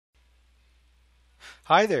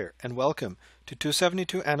Hi there and welcome to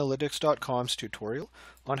 272analytics.com's tutorial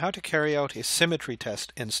on how to carry out a symmetry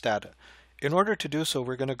test in Stata. In order to do so,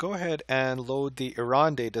 we're going to go ahead and load the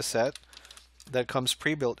Iran dataset that comes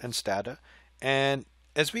pre-built in Stata. And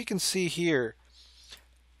as we can see here,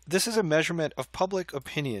 this is a measurement of public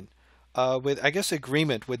opinion with, I guess,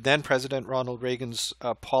 agreement with then President Ronald Reagan's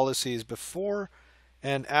policies before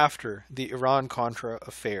and after the Iran-Contra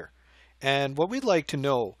affair. And what we'd like to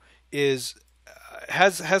know is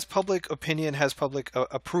has public opinion, has public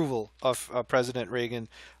approval of President Reagan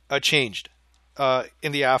changed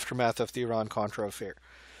in the aftermath of the Iran-Contra affair?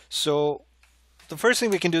 So the first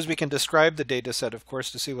thing we can do is we can describe the data set, of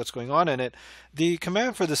course, to see what's going on in it. The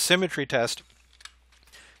command for the symmetry test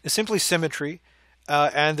is simply symmetry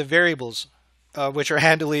and the variables, which are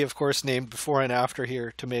handily, of course, named before and after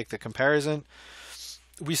here to make the comparison.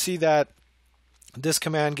 We see that this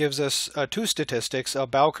command gives us two statistics,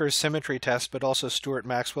 Bowker's symmetry test, but also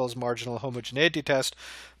Stewart-Maxwell's marginal homogeneity test.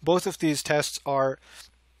 Both of these tests are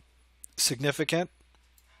significant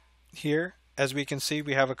here. As we can see,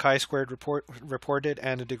 we have a chi-squared reported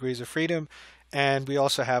and a degrees of freedom, and we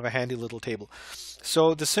also have a handy little table.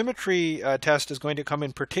 So the symmetry test is going to come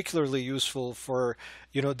in particularly useful for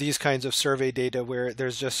these kinds of survey data where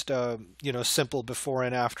there's just simple before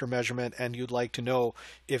and after measurement, and you'd like to know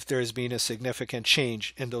if there's been a significant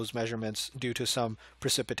change in those measurements due to some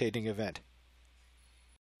precipitating event.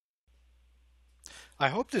 I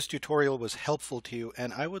hope this tutorial was helpful to you,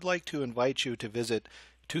 and I would like to invite you to visit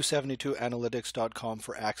 272analytics.com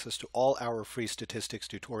for access to all our free statistics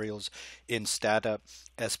tutorials in Stata,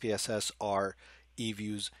 SPSS, R,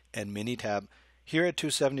 eViews, and Minitab. Here at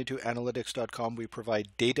 272analytics.com, we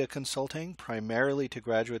provide data consulting primarily to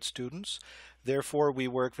graduate students. Therefore, we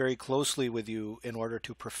work very closely with you in order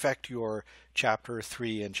to perfect your Chapter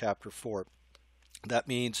 3 and Chapter 4. That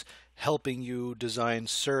means helping you design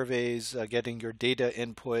surveys, getting your data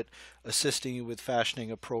input, assisting you with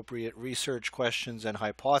fashioning appropriate research questions and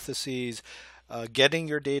hypotheses, getting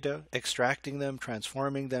your data, extracting them,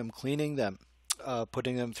 transforming them, cleaning them,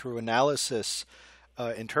 putting them through analysis,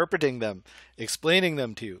 interpreting them, explaining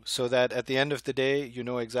them to you, so that at the end of the day, you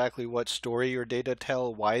know exactly what story your data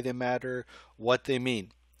tell, why they matter, what they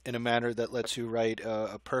mean, in a manner that lets you write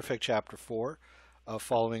a perfect Chapter 4,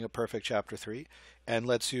 following a perfect Chapter 3, and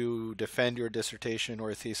lets you defend your dissertation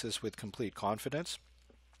or thesis with complete confidence.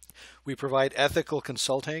 We provide ethical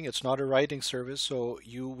consulting. It's not a writing service, so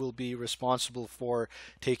you will be responsible for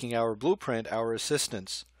taking our blueprint, our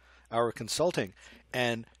assistance, our consulting,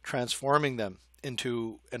 and transforming them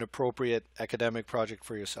into an appropriate academic project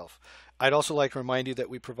for yourself. I'd also like to remind you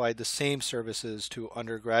that we provide the same services to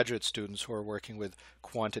undergraduate students who are working with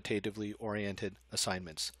quantitatively oriented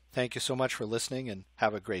assignments. Thank you so much for listening, and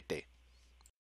have a great day.